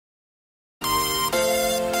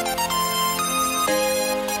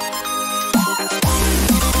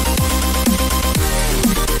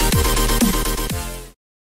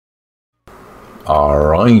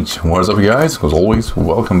Right, what's up you guys? As always,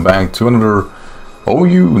 welcome back to another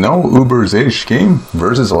Ubers-ish game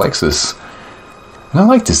versus Alexis. And I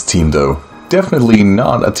like this team though. Definitely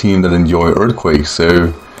not a team that enjoy earthquakes,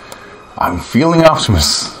 so I'm feeling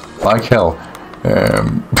optimistic like hell.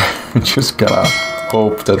 Just gotta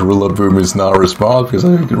hope that Rillaboom is not a response, because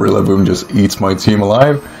I think Rillaboom just eats my team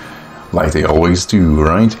alive, like they always do,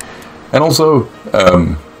 right? And also,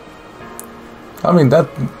 I mean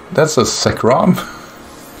that's a Sekrom.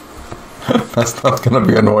 That's not gonna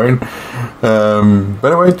be annoying. But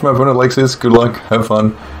anyway, to my opponent Alexis, good luck, have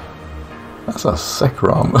fun. That's a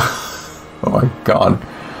Sekrom. Oh my god.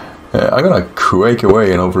 I'm gonna quake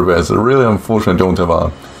away in Overbest. Really unfortunate I don't have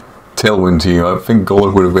a Tailwind team. I think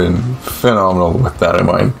Golden would have been phenomenal with that in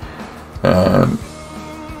mind.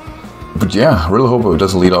 But yeah, I really hope it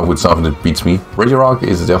doesn't lead off with something that beats me. Regidrago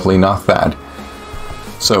is definitely not that.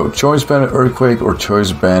 So, Choice Banded Earthquake or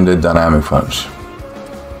Choice Banded Dynamic Punch?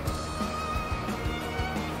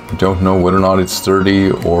 I don't know whether or not it's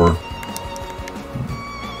sturdy or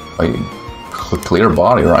a clear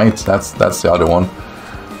body, right? That's the other one.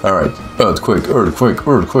 Alright, Earthquake, Earthquake,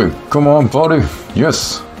 Earthquake. Come on, buddy.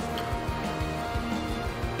 Yes.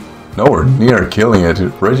 Nowhere near killing it.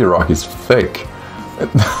 Regidrago is thick.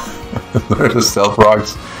 There's the Stealth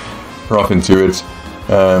Rocks. Rough into it.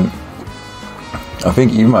 I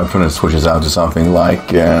think even my opponent switches out to something like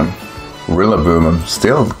Rillaboom. I'm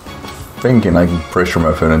still thinking I can pressure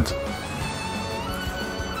my opponent.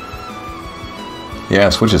 Yeah,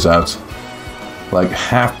 switches out. Like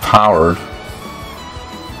half powered.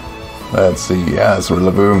 Let's see. Yeah, it's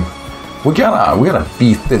Rillaboom. We gotta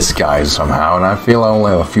beat this guy somehow, and I feel I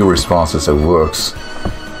only have a few responses that works.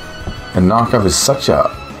 And knockoff is such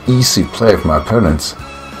a easy play for my opponents.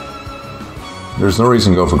 There's no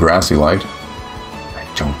reason to go for Grassy Light. I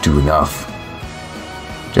don't do enough.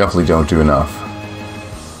 Definitely don't do enough.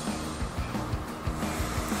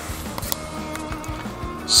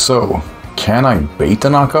 So, can I bait the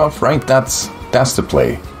knockoff? Right, that's the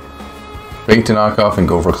play. Bait the knockoff and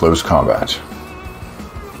go for close combat.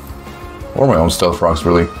 Or my own Stealth Rocks,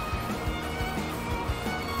 really.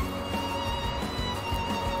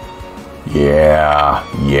 Yeah,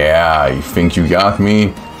 you think you got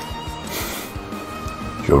me?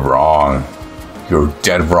 You're wrong. You're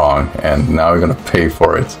dead wrong, and now you're gonna pay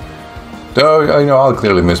for it. Though, you know, I'll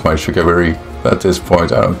clearly miss my Sugar Berry. At this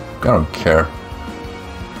point, I don't care.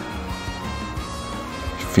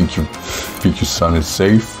 You think your son is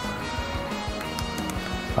safe?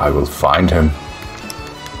 I will find him.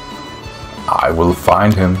 I will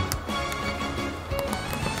find him.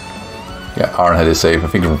 Yeah, Ironhead is safe. I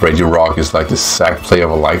think Regidrago is like the sack play of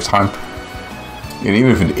a lifetime. And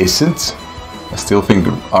even if it isn't, I still think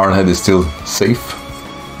Ironhead is still safe.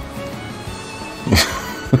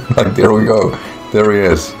 Like, there we go. There he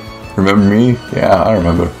is. Remember me? Yeah, I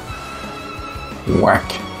remember.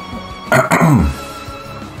 Whack.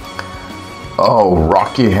 Oh,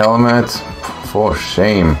 Rocky Helmet. For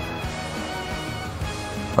shame.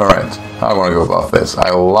 Alright, how do I want to go about this?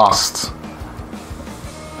 I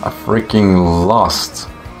freaking lost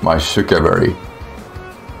my Sugar Berry.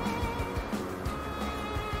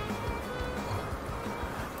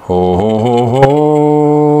 Ho ho ho ho.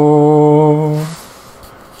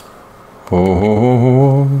 Ho ho ho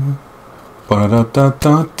ho. Ba da da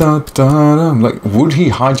da da da. I'm like, would he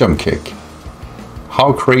high jump kick?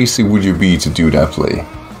 How crazy would you be to do that play?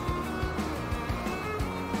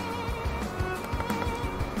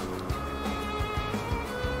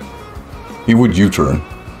 He would U-turn.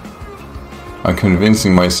 I'm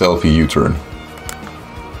convincing myself he U-turn.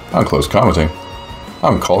 I'm close commenting.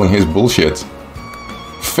 I'm calling his bullshit.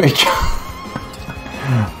 Fake.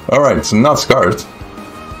 Alright, so not Scarred.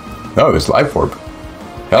 No, it's Life Orb.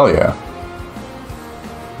 Hell yeah.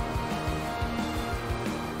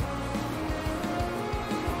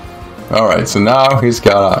 Alright, so now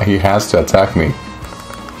he has to attack me.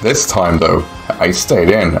 This time though, I stayed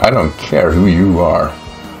in. I don't care who you are.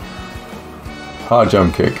 High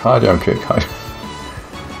jump kick, high jump kick, high.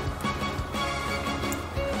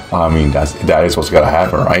 I mean, that is what's gotta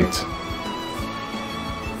happen, right?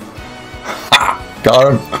 Ha!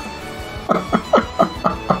 Got him!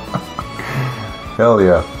 Hell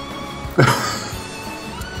yeah.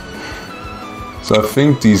 So I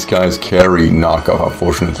think these guys carry knockoff,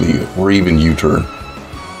 unfortunately, or even U-turn.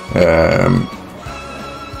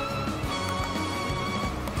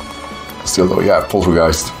 Still though, yeah,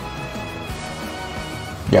 Poltergeist.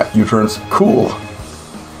 Yeah, U-turns, cool.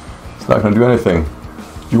 It's not gonna do anything.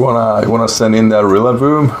 You wanna send in that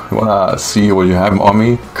Rillaboom? You wanna see what you have on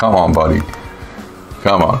me? Come on, buddy.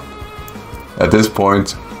 Come on. At this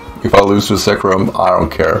point, If I lose to Zekrom, I don't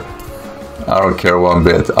care. I don't care one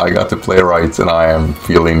bit. I got to play right, and I am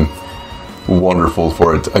feeling wonderful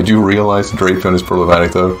for it. I do realize Drapion is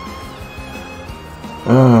problematic, though.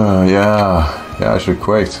 Yeah, I should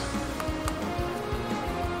quit.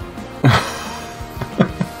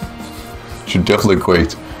 Should definitely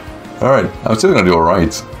quit. Alright, I'm still gonna do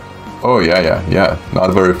alright. Oh, yeah.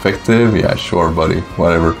 Not very effective. Yeah, sure, buddy.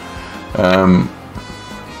 Whatever.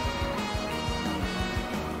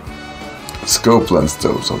 Scope lens,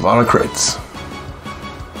 though, so a lot of crits.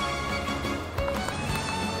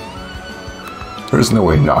 There's no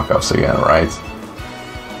way knockoffs again, right?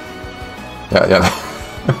 Yeah.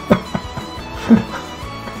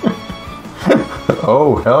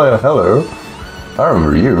 Oh, hello. I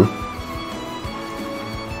remember you.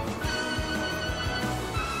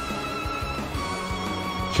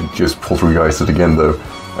 Should just poltergeist it again, though.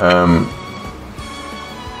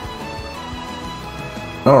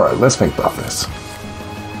 Alright, let's make buffness.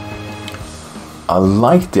 I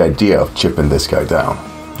like the idea of chipping this guy down.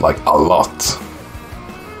 Like, a lot.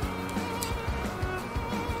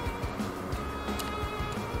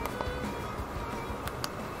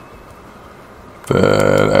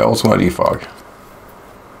 But I also want E-Fog.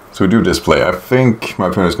 So we do display. I think my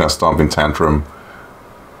opponent's gonna stomp in Tantrum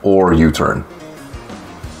or U-turn.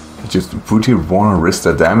 Just would he want to risk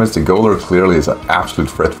that damage? The Goaler clearly is an absolute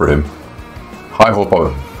threat for him. High hope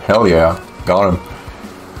of hell yeah, got him.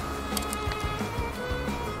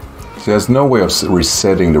 So there's no way of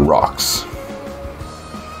resetting the rocks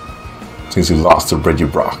since he lost to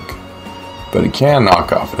Regidrago. But he can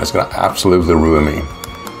knock off, and it's gonna absolutely ruin me.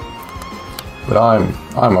 But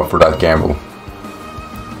I'm up for that gamble.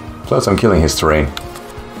 Plus I'm killing his terrain.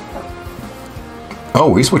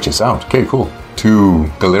 Oh, he switches out. Okay, cool. To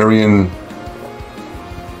Galarian.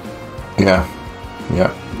 Yeah,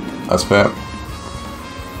 that's fair.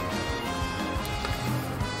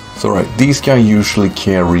 So right, these guys usually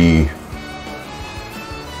carry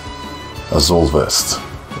a Zolvest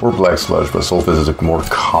or Black Sludge, but Zolvest is a more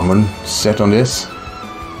common set on this.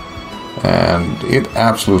 And it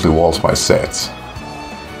absolutely walls my sets.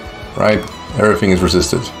 Right? Everything is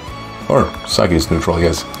resisted. Or Psychic is neutral, I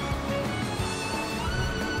guess.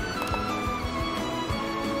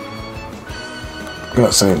 I'm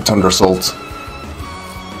gonna say Tundra Salt.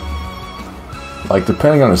 Like,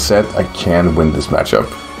 depending on the set, I can win this matchup.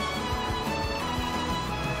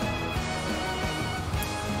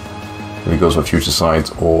 He goes for Future Sight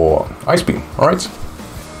or Ice Beam, alright?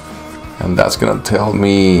 And that's gonna tell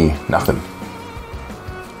me nothing.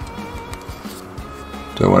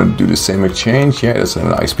 Do I want to do the same exchange? Yeah, it's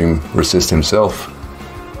an Ice Beam resist himself.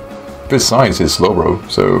 Besides his Slowbro,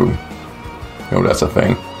 so you know that's a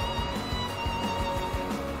thing.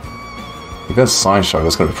 If that's Science Shock,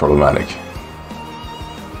 that's gonna be problematic.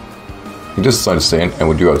 He just decided to stay in, and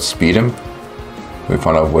we do outspeed him. We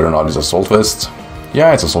find out whether or not it's a Assault Vest.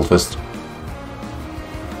 Yeah, it's a Assault Vest.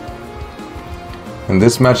 And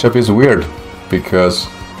this matchup is weird, because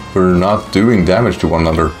we're not doing damage to one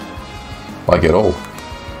another, like at all.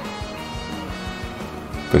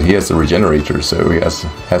 But he has the Regenerator, so he has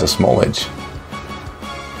a small edge.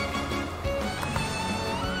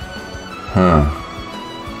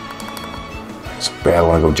 It's bad, I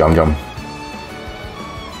want to go Jum.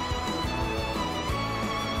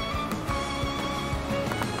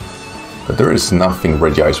 But there is nothing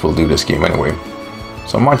Regice will do this game anyway.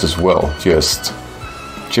 So I might as well just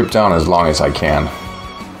chip down as long as I can.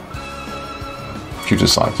 Future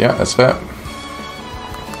Sight, yeah, that's fair.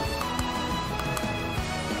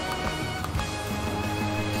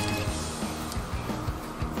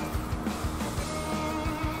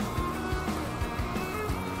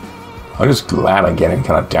 I'm just glad I get him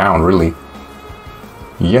kind of down, really.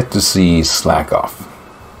 Yet to see Slack Off.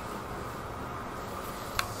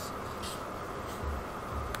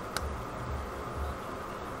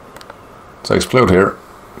 So I explode here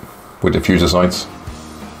with the Future Sights.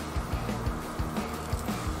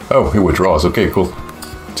 Oh, he withdraws. Okay, cool.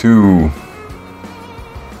 2.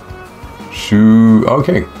 Shoo.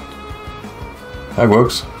 Okay. That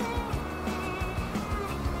works.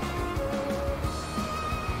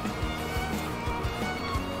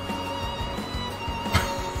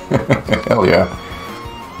 Hell yeah.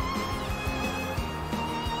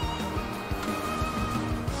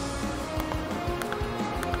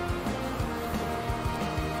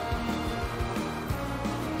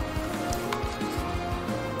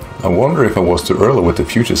 I wonder if I was too early with the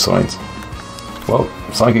Future Sight. Well,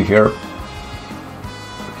 Psychic here.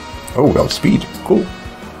 Oh, well, speed. Cool.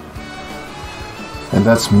 And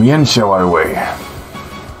that's Mienshao out of the way.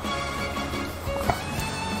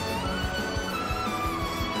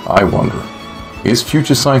 I wonder. Is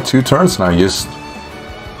Future Sight 2 turns and I just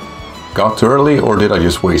got too early, or did I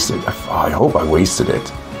just waste it? I hope I wasted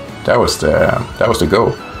it. That was the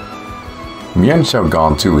goal. Mienshao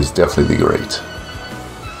gone too is definitely great.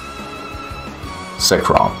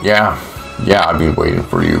 Zekrom, yeah, I've been waiting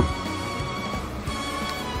for you.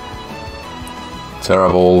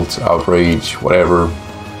 Teravolt, Outrage, whatever.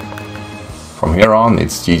 From here on,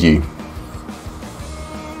 it's GG.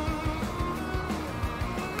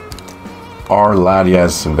 Are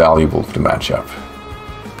Latias valuable for the matchup?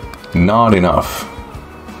 Not enough.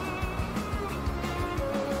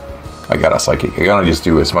 I got a Psychic. I gotta just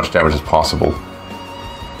do as much damage as possible.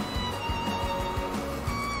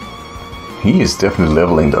 He is definitely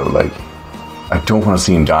leveling though. Like, I don't want to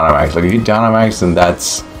see him Dynamax. Like, if he Dynamax, then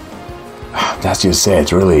that's just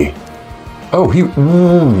it, really. Oh, he.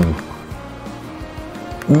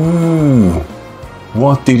 Ooh.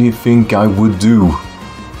 What did he think I would do?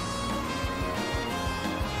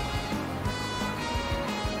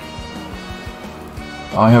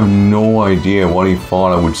 I have no idea what he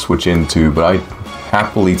thought I would switch into, but I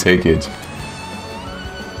happily take it.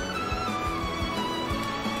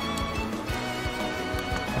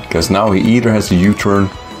 Because now he either has a U-turn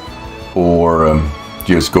or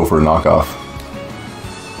just go for a knockoff.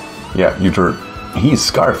 Yeah, U-turn. He's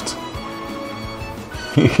scarfed.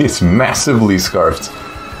 He is massively scarfed.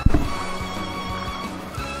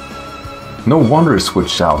 No wonder he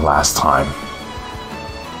switched out last time.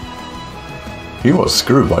 He was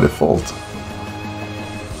screwed by default.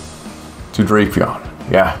 To Drapion,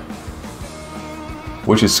 yeah.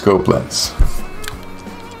 Which is Scope Lens.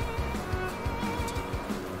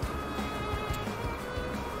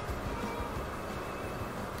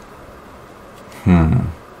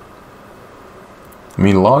 I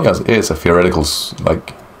mean, Latias is a theoretical,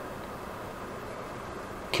 like,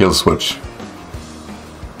 kill switch.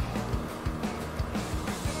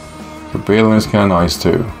 Cobalion is kinda nice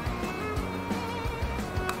too.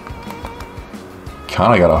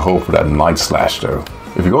 Kinda gotta hope for that Night Slash though.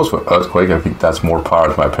 If he goes for Earthquake, I think that's more power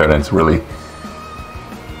to my opponent, really.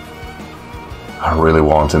 I really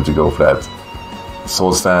want him to go for that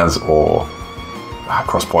Soul Stance or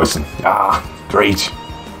Cross Poison. Ah, great.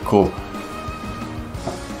 Cool.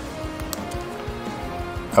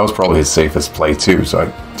 That was probably his safest play too, so I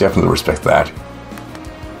definitely respect that. I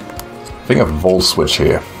think I have a Volt Switch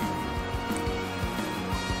here.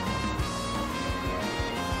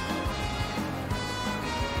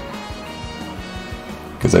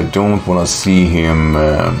 Because I don't want to see him...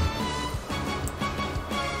 I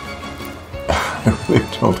really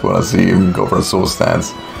don't want to see him go for a Soul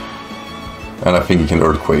Stance. And I think he can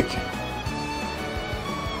Earthquake.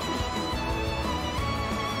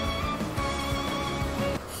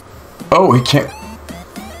 Oh, he can't...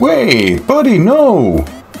 Wait, buddy, no!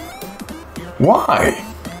 Why?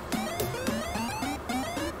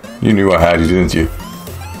 You knew I had you, didn't you?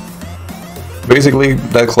 Basically,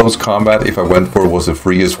 that close combat, if I went for it, was the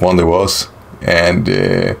freest one there was. And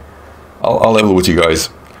I'll level with you guys.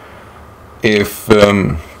 If,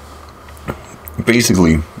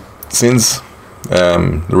 basically, since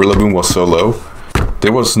the Rillaboom was so low,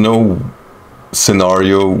 there was no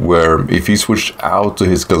scenario where if he switched out to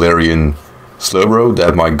his Galarian Slowbro,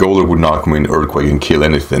 that my Golem would not come in Earthquake and kill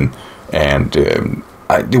anything. And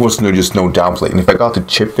there was just no downplay. And if I got the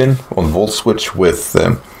chip in on Volt Switch with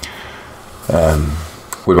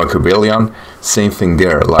my Cobalion, same thing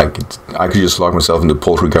there. Like, I could just lock myself into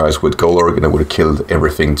Poltergeist with Golurk and I would have killed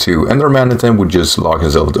everything too. And the Remainiton would just lock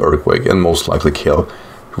himself into Earthquake and most likely kill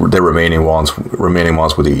the remaining ones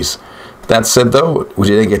with ease. That said though, we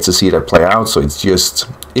didn't get to see that play out, so it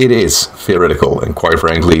is theoretical, and quite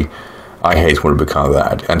frankly, I hate when it becomes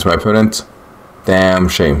that. And to my opponent, damn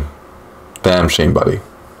shame. Damn shame, buddy.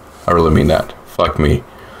 I really mean that. Fuck me.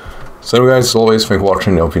 So guys, as always, thanks for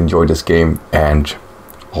watching. I hope you enjoyed this game, and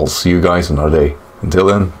I'll see you guys another day. Until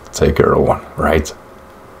then, take care everyone, right?